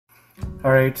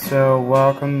Alright, so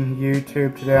welcome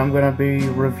YouTube. Today I'm going to be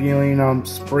reviewing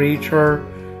Sprecher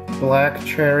Black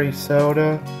Cherry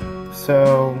Soda.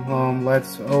 So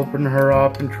let's open her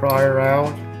up and try her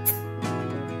out.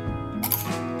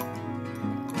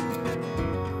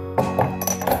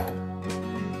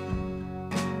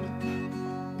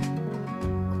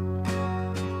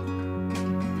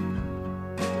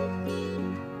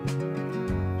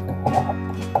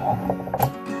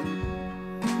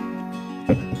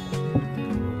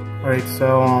 Alright,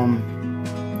 so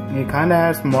it kind of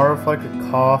has more of like a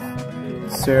cough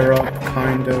syrup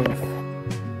kind of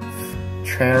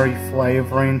cherry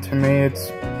flavoring to me.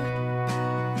 It's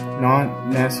not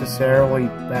necessarily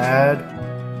bad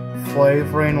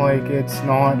flavoring, like it's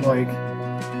not like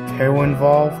too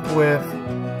involved with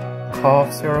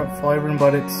cough syrup flavoring,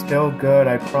 but it's still good.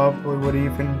 I probably would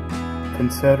even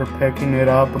consider picking it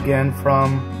up again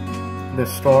from the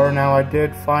store. Now, I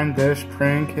did find this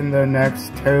drink in the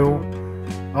next two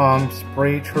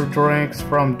Sprecher drinks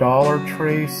from Dollar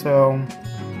Tree, so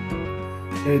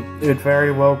it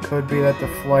very well could be that the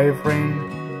flavoring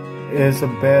is a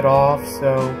bit off.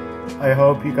 So I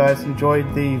hope you guys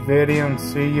enjoyed the video and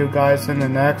see you guys in the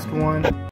next one.